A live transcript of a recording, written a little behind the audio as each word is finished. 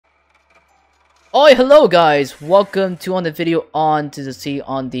Oh, hello guys! Welcome to on the video on to the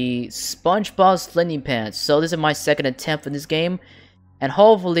SpongeBob Slenderpants. So this is my second attempt in this game, and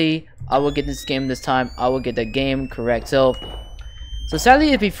hopefully I will get this game this time. I will get the game correct. So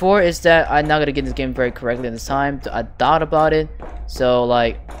sadly before is that I'm not gonna get this game very correctly this time. I thought about it, so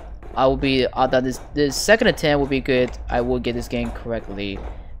like I thought this second attempt will be good. I will get this game correctly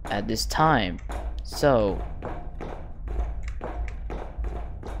at this time. So.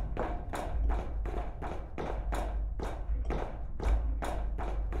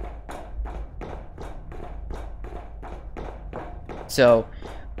 So,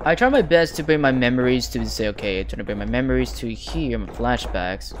 I try my best to bring my memories to say, okay, I try to bring my memories to here, my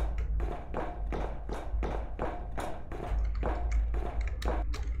flashbacks.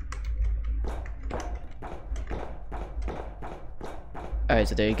 Alright,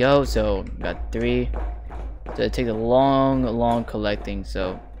 so there you go. So, got 3. So, it takes a long collecting,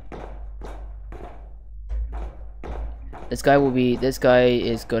 so. This guy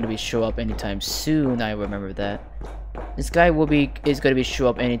is going to be show up anytime soon, I remember that. This guy is gonna be show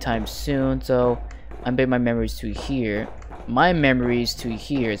up anytime soon, so I'm bringing my memories to here. My memories to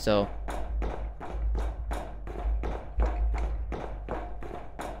here, so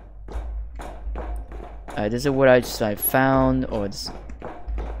this is what I found, or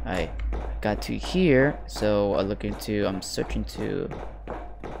I got to here. So I'm searching to.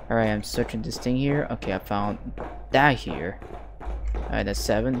 Alright, I'm searching this thing here. Okay, I found that here. Alright, that's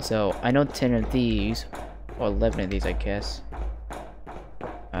 7. So I know 10 of these. Or 11 of these, I guess.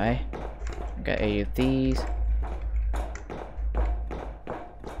 Alright. I got 8 of these.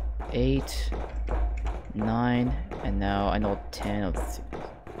 8. 9. And now I know 10 of these.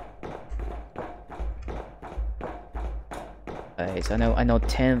 Alright, so I know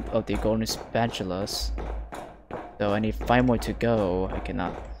 10 of the golden spatulas. So I need 5 more to go. I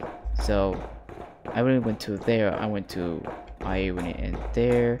cannot. So I really went to there. I went in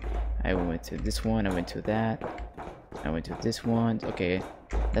there. I went to this one, I went to that, I went to this one. Okay,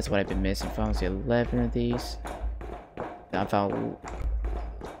 that's what I've been missing. Found 11 of these. I found.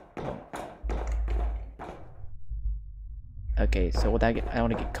 Oh. Okay, so what I don't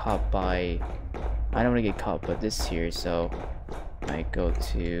want to get caught by. I don't want to get caught by this here, so I go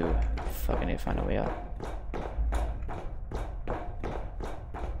to fucking find a way out.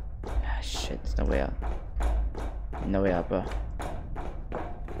 Ah, shit, there's no way out. No way out, bro.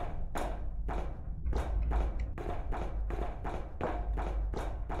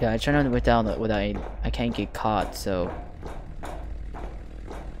 Yeah, I try not without I can't get caught, so.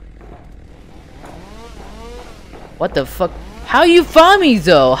 What the fuck? How you found me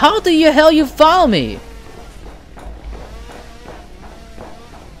though? How the hell you found me?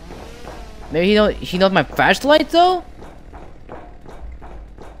 Maybe he knows my flashlight though?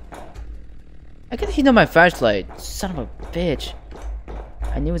 I guess he knows my flashlight. Son of a bitch.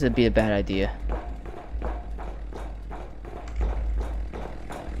 I knew it would be a bad idea.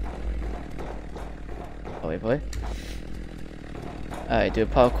 Oh wait, boy. Alright, do a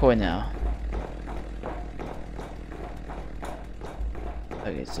parkour now.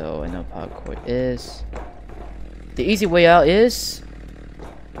 Okay, so I know parkour is. The easy way out is.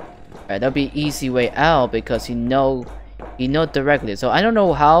 Alright, that'll be easy way out because he know directly. So I don't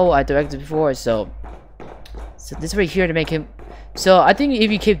know how I directed before, so this right here to make him. So I think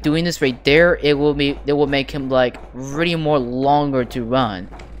if you keep doing this right there, it will make him like really more longer to run.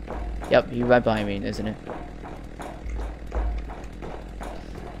 Yep, he's right behind me, isn't it?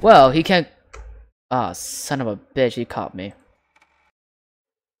 Well, he can't. Ah, son of a bitch, he caught me.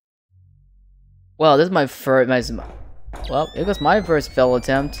 Well, this is my first. Well, here goes my first fail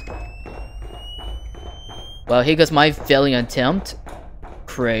attempt. Well, here goes my failing attempt.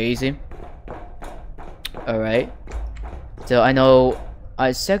 Crazy. Alright. So I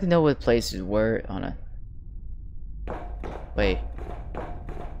exactly know what places were on a. Wait.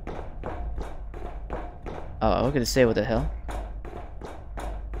 Oh, I was gonna say what the hell.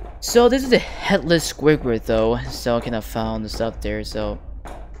 So this is a headless Squidward though, so I cannot found the stuff there. So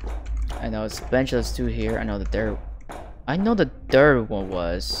I know it's Spatulas 2 here. I know the third one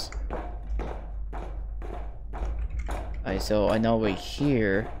was. Alright, so I know right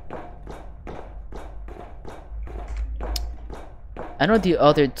here. I know the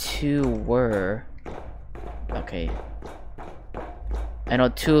other 2 were. Okay. I know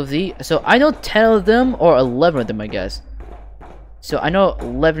 2 of these. So I know 10 of them or 11 of them, I guess. So I know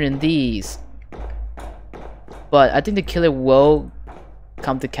 11 of these. But I think the killer will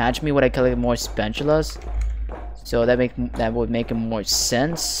come to catch me when I collect more spatulas. So that would make more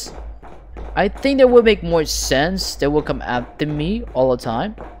sense. I think that would make more sense. They will come after me all the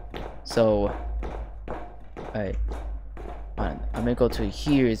time. So Alright. I'm gonna go to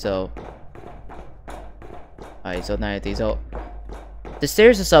here, so. Alright, so 90. So the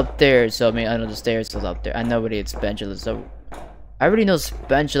stairs is up there, so I mean I know the stairs is up there. I know already it's Spatulas, so I already know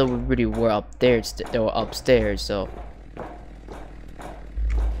Spatulas really were up there. They were upstairs, so.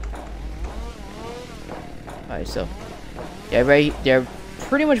 Alright, so yeah, right. They're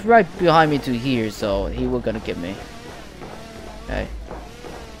pretty much right behind me to here, so he will gonna get me. Okay.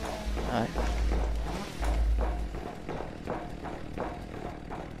 Alright.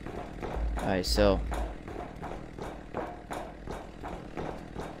 Alright, so.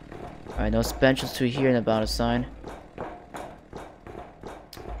 Alright, no Spatulas to here and about a sign.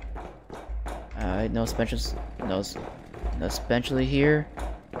 Alright, no Spatulas, no Spatula here.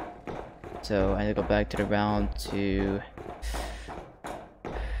 So I need to go back to the round to.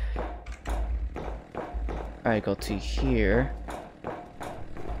 Alright, go to here.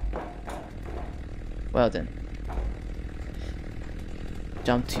 Well then.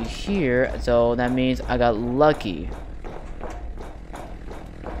 Jump to here, so that means I got lucky.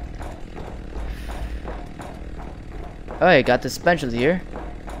 Alright, got the Spatulas here.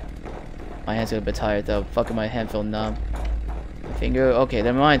 My hands are a bit tired though. Fucking my hand feel numb. My finger. Okay,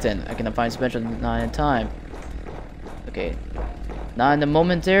 never mind then. I can find Spatulas not in time. Okay, not in the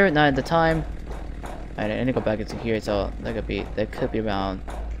moment there. Not in the time. I need to go back into here. So that could be around.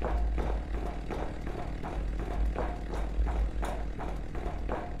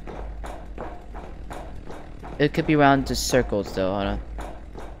 It could be around the circles though. Hold on.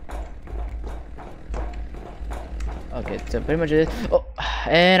 Okay, so pretty much it is. Oh,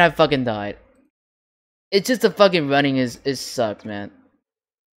 and I fucking died. It's just the fucking running is sucks, man.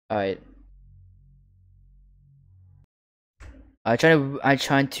 Alright. I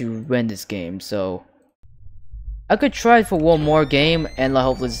trying to win this game, so I could try for one more game and like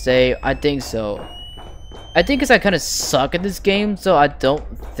hopefully say I think so. I think cause I kinda suck at this game, so I don't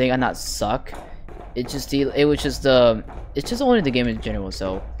think I not suck. It's just it's just only the game in general,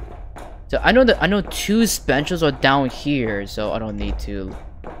 so I know two Spatulas are down here, so I don't need to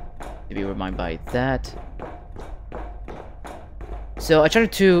be reminded by that. So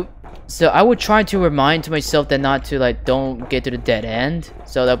I would try to remind to myself that not to like don't get to the dead end.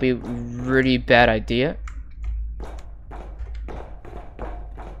 So that'll be a really bad idea.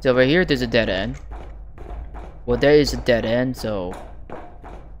 So over here there's a dead end. Well, there is a dead end, so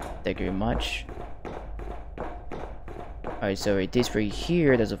thank you very much. Alright, so right, this right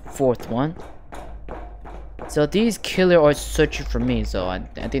here, there's a fourth one. So these killer are searching for me, so I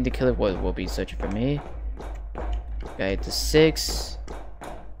think the killer will be searching for me. Okay, the 6.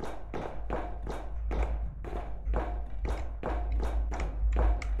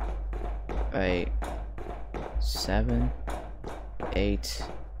 Alright, 7, 8.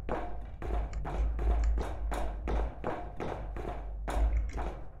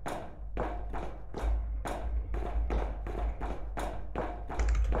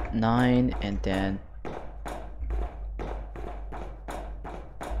 Nine, and then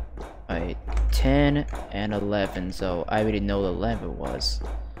 10 and 11. So I already know what 11 was.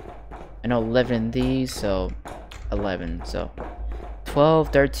 I know 11 in these, so 11. So 12,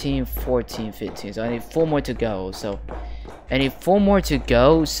 13, 14, 15. So I need 4 more to go. So I need 4 more to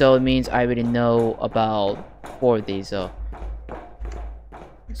go. So it means I already know about 4 of these. So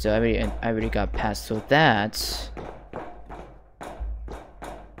I already got past so that.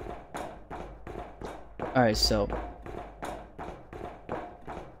 Alright, so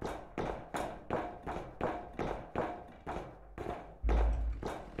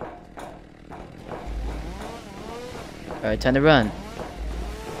alright, time to run.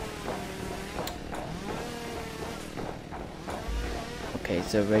 Okay,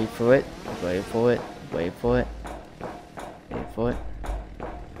 so ready for it, wait for it, wait for it, wait for it.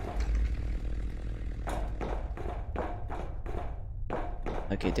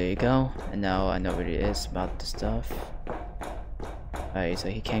 Okay, there you go. And now I know what it is about the stuff. Alright, so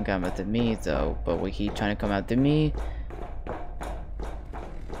he can't come after me though, but when he trying to come after me.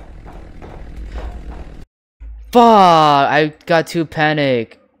 Fuck! I got too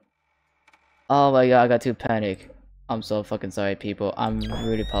panic. Oh my god, I got too panic. I'm so fucking sorry, people. I'm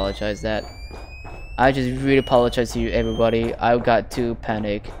really apologize that. I just really apologize to you, everybody. I got too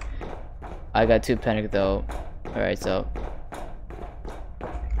panic. I got too panic though. Alright, so.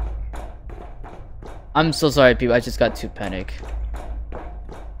 I'm so sorry, people. I just got too panic.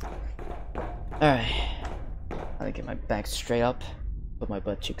 Alright. I'm gonna get my back straight up. Put my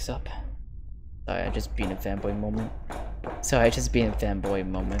butt cheeks up. Sorry, I just being a fanboy moment. Sorry, I just being a fanboy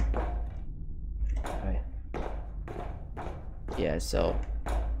moment. Alright. Yeah, so.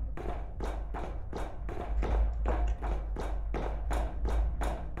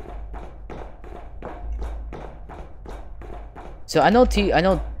 So I know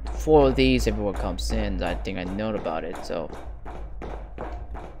 4 of these everyone comes in. I think I know about it. So.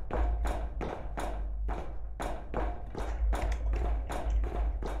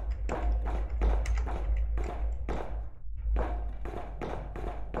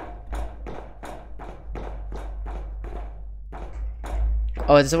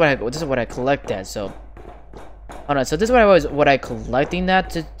 Oh, this is what I collect at. So, hold on. So this is what I collecting that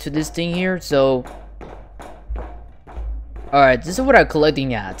to this thing here. So, all right, this is what I'm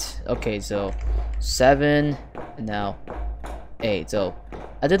collecting at. Okay, so 7 and now 8. So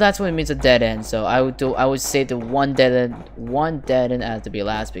I think that's what it means a dead end. So I would say the one dead end has to be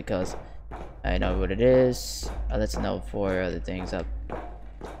last because I know what it is. Let's know 4 other things up.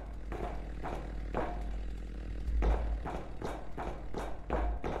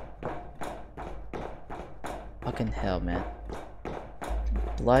 Fucking hell, man.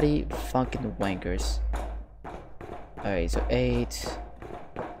 Bloody fucking wankers. Alright, so 8,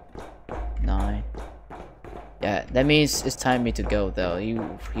 9. Yeah, that means it's time for me to go though.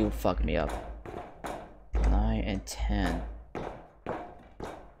 You fucked me up. 9 and 10.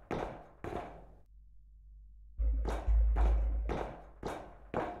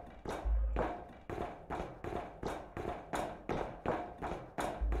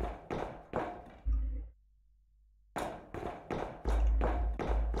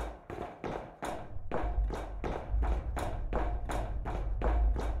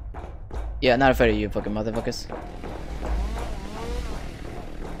 Yeah, not afraid of you fucking motherfuckers.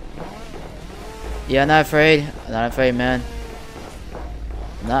 Yeah, not afraid. Not afraid, man.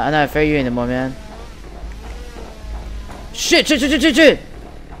 I'm not afraid of you anymore, man. Shit! Trying to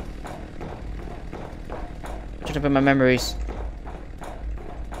put my memories.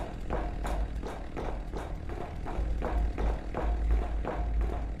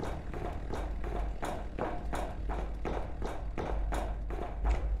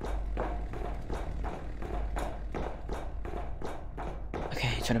 Okay,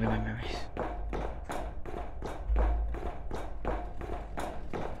 trying to be my memories.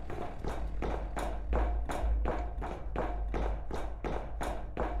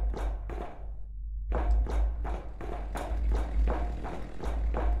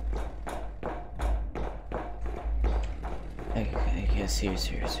 Okay, yes,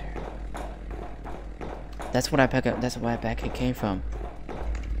 here. That's what I back up. That's why I back it came from.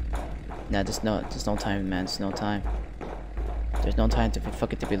 Nah, there's no time, man. There's no time. There's no time to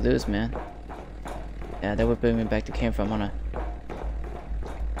be loose, man. Yeah, that would bring me back to came from, huh?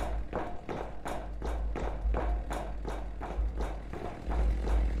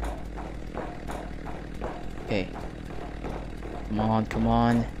 Okay. Come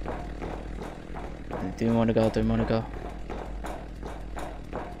on. Do you want to go? Do you want to go?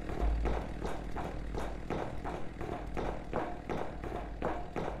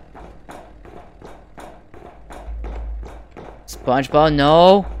 SpongeBob,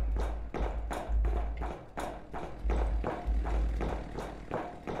 no.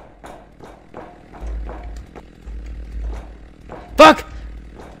 Fuck!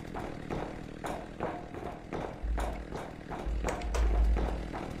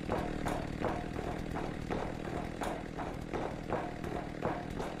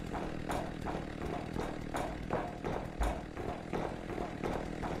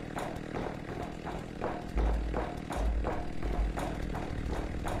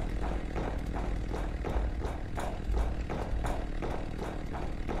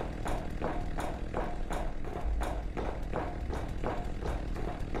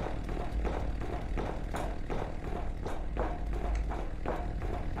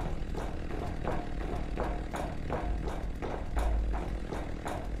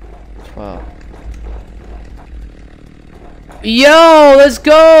 Yo, let's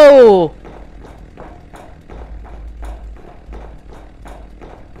go!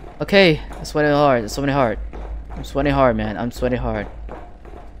 Okay, I'm sweating hard. It's sweating hard. I'm sweating hard, man. I'm sweating hard.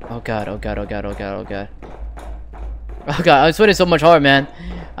 Oh god, oh god, oh god, oh god, oh god. Oh god, I'm sweating so much hard, man.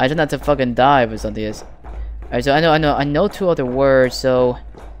 I just not to fucking die with something is. Alright, so I know 2 other words, so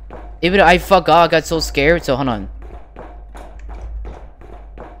even though I forgot, I got so scared, so hold on.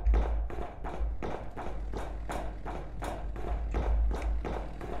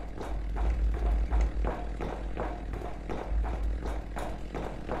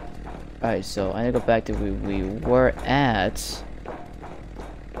 Alright, so I need to go back to where we were at.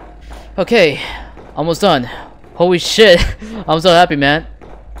 Okay, almost done. Holy shit, I'm so happy, man.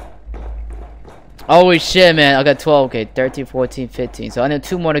 Holy shit, man, I got 12. Okay, 13, 14, 15. So I know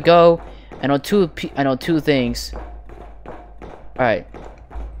 2 more to go. I know 2 things. Alright.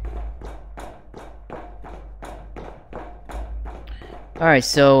 Alright,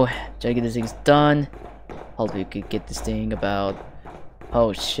 so try to get this thing done. Hopefully we could get this thing about...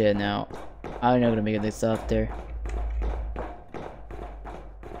 Oh shit, now. I'm not gonna make this up there.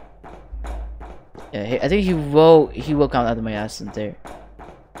 Yeah, I think he will come out of my ass in there.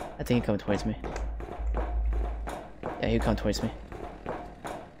 I think he come towards me. Yeah, he'll come towards me.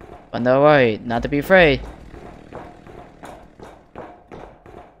 But no worry, not to be afraid.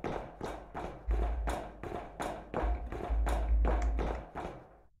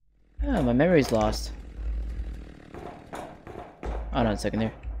 Oh, my memory's lost. Hold on a second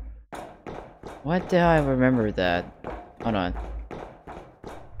here. What the hell I remember that? Hold on.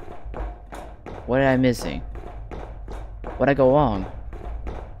 What did I missing? What did I go wrong?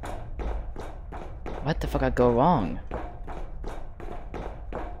 What the fuck I go wrong?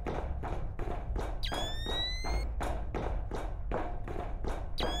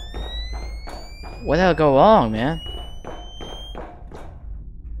 What did I go wrong, man?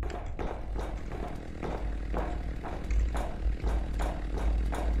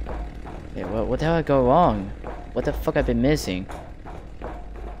 Okay, what the hell I go wrong? What the fuck I've been missing?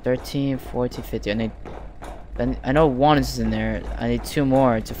 13, 14, 50. I know one is in there. I need 2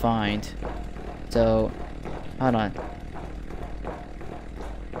 more to find. So, hold on.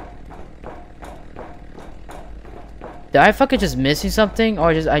 Did I fucking just missing something,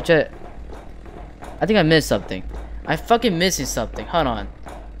 or I think I missed something. I fucking missing something. Hold on.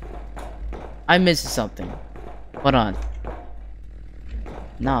 I'm missing something. Hold on.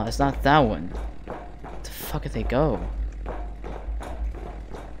 No, it's not that one. Where the fuck did they go?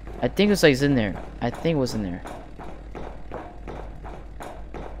 I think it was like in there. I think it was in there.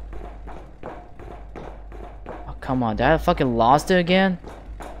 Oh, come on. Did I fucking lost it again?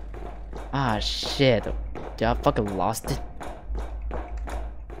 Ah, shit. Did I fucking lost it?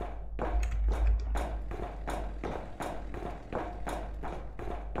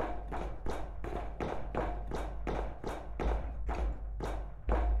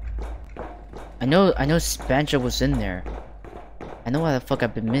 I know SpongeBob was in there. I know what the fuck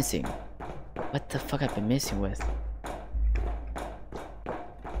I've been missing. What the fuck I've been missing with?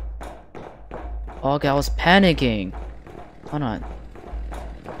 Oh, okay, I was panicking. Hold on.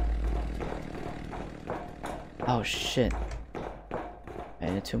 Oh shit. I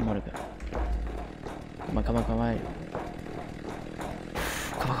need 2 more to go. Come on, come on, come on.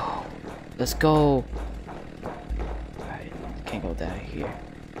 Come on. Let's go. Alright, can't go down here.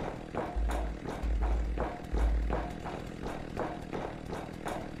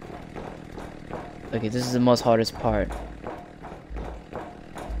 Okay, this is the most hardest part.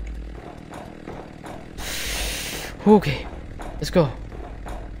 Okay, let's go.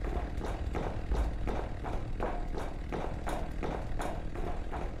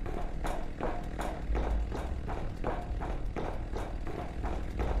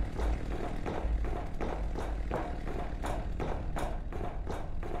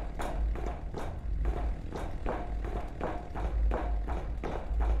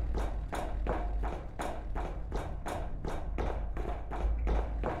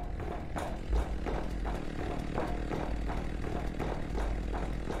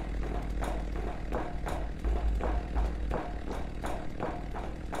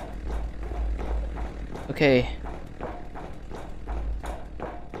 Okay.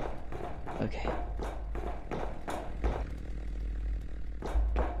 Okay.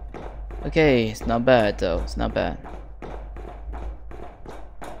 Okay, it's not bad though. It's not bad.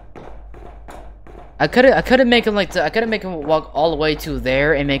 I couldn't make him like I couldn't make him walk all the way to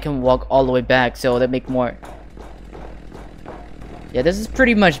there and make him walk all the way back, so that make more. Yeah, this is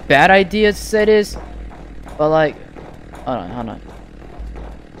pretty much bad idea to say this, but like, hold on.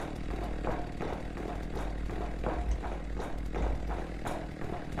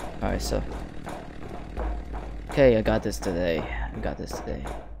 Alright, so. Okay, I got this today.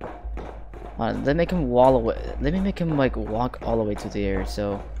 Hold on, let me make him wall away. Let me make him like walk all the way to there,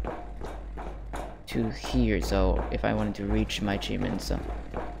 so. To here, so if I wanted to reach my achievement, so.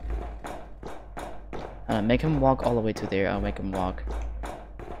 Make him walk all the way to there. I'll make him walk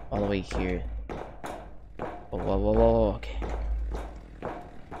all the way here. Whoa, okay.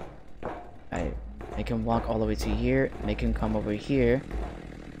 Alright, make him walk all the way to here. Make him come over here.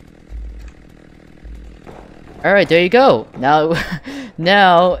 Alright, there you go. Now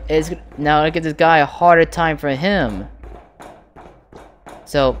I give this guy a harder time for him.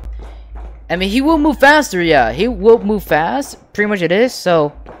 So, I mean, he will move faster, yeah. He will move fast. Pretty much it is,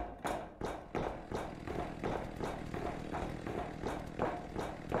 so.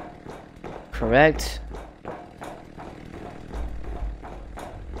 Correct.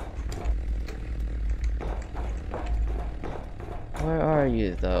 Where are are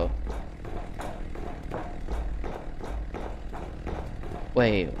you though?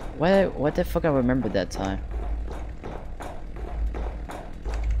 Wait, what the fuck I remember that time?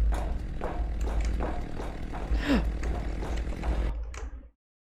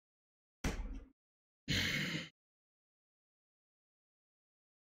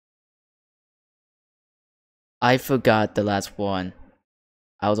 I forgot the last one.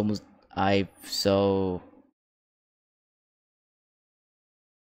 I was almost so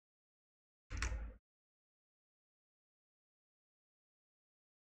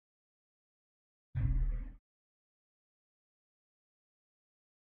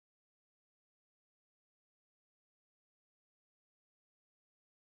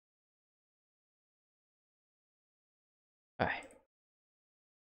alright.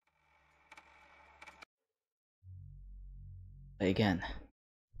 Play again.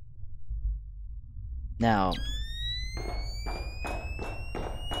 Now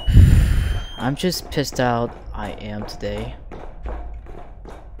I'm just pissed out I am today.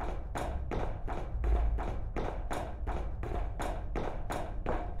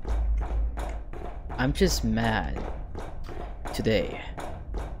 I'm just mad today.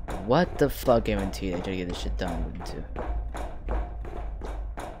 What the fuck guarantee I try to get this shit done into?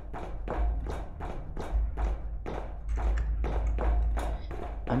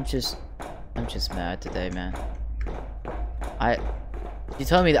 I'm just mad today, man. You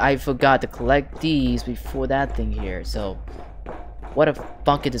told me that I forgot to collect these before that thing here, so what a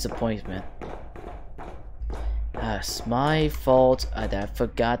fucking disappointment. It's my fault that I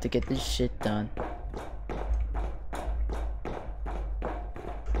forgot to get this shit done.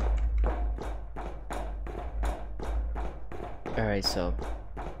 Alright, so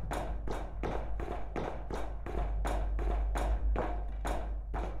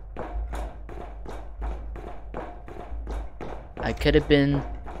I could have been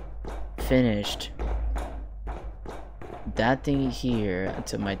finished that thing here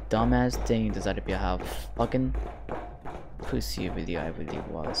until my dumbass thing decided to be how fucking pussy really I really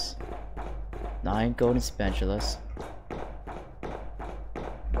was. 9 golden spatulas.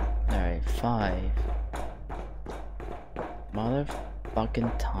 Alright, 5.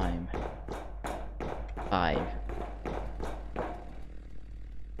 Motherfucking time. 5.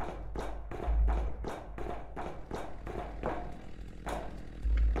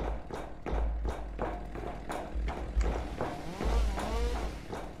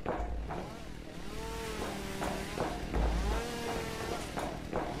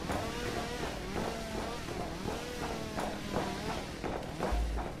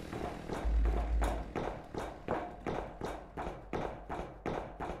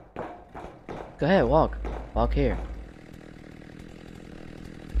 Go ahead, walk. Walk here.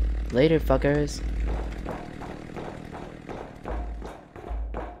 Later, fuckers.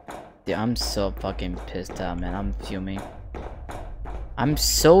 Dude, I'm so fucking pissed out, man. I'm fuming. I'm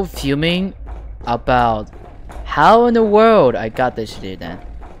so fuming about how in the world I got this shit then.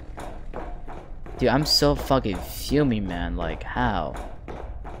 Dude, I'm so fucking fuming, man. Like, how?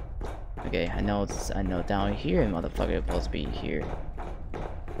 Okay, I know down here, motherfucker, is supposed to be here.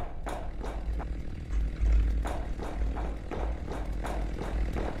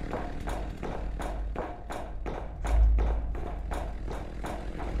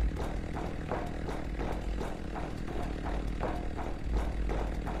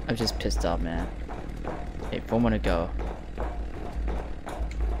 I'm just pissed off, man. Hey, 4 more to go.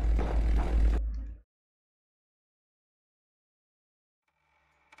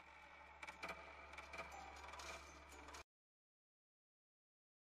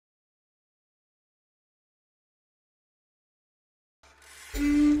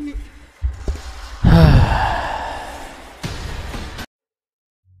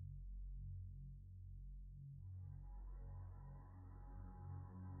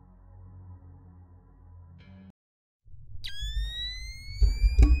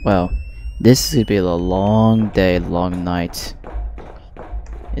 Well, this is gonna be a long day, long night,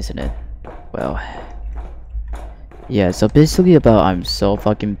 isn't it? Well, yeah, so basically I'm so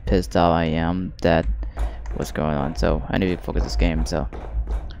fucking pissed out I am that what's going on, so I need to focus this game, so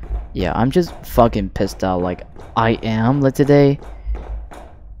yeah, I'm just fucking pissed out like I am like today.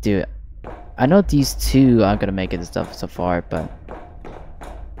 Dude, I know these two aren't gonna make it and stuff so far, but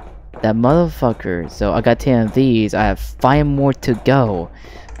that motherfucker, so I got 10 of these, I have 5 more to go.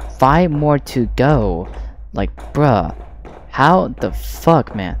 5 more to go. Like, bruh. How the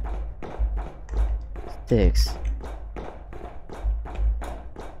fuck, man? 6.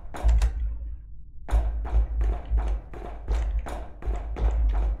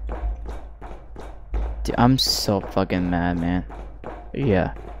 Dude, I'm so fucking mad, man.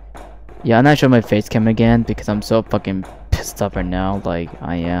 Yeah. Yeah, I'm not showing my face cam again because I'm so fucking pissed off right now. Like,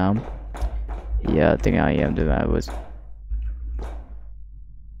 I am. Yeah, I think I am, dude.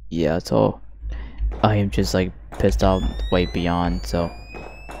 Yeah, so I am just like pissed off way beyond. So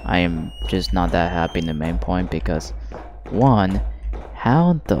I am just not that happy in the main point because, one,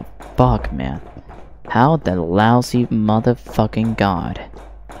 how the fuck, man? How the lousy motherfucking god.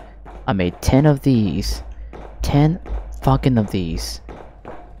 I made 10 of these. 10 fucking of these.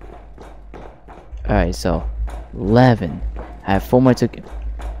 Alright, so 11. I have 4 more to.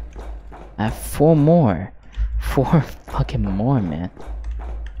 I have 4 more. 4 fucking more, man.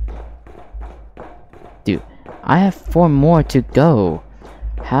 Dude, I have 4 more to go.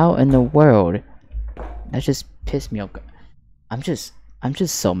 How in the world? That just pissed me off. I'm just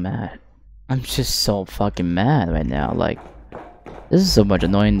so mad. I'm just so fucking mad right now. Like, this is so much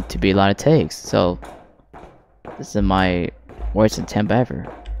annoying to be a lot of takes. So, this is my worst attempt ever.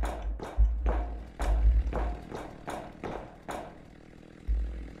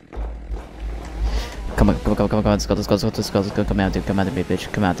 Come on, let's go, come out to me,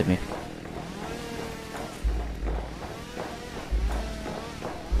 bitch, come out to me.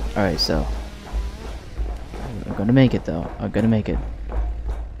 Alright, so I'm gonna make it though. I'm gonna make it.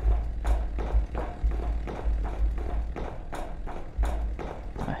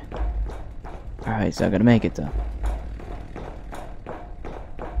 Alright, so I'm gonna make it though.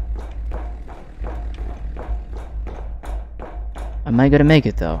 Am I gonna make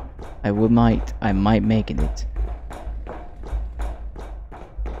it though? I might make it.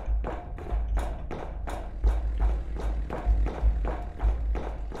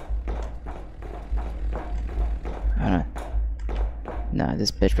 Hold on. Nah,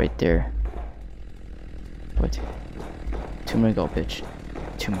 this bitch right there. What? 2 more to go, bitch.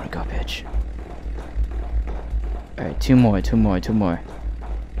 2 more to go, bitch. Alright, 2 more. 1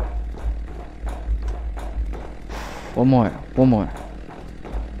 more.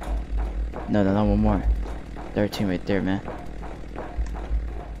 No, 1 more. 13 right there, man.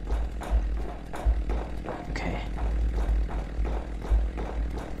 Okay.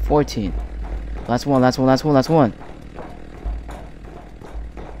 14. Last one.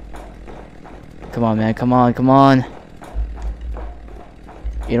 Come on, man. Come on.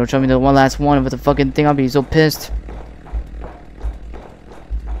 You don't show me the last one with the fucking thing, I'll be so pissed.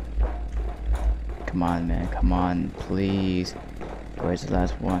 Come on, man. Come on, please. Where's the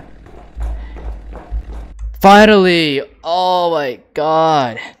last one? Finally! Oh my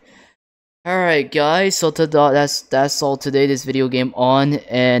god. Alright guys, so that's all today, this video game on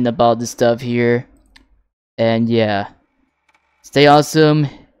and about the stuff here. And yeah. Stay awesome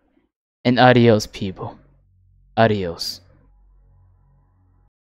and adios, people. Adios.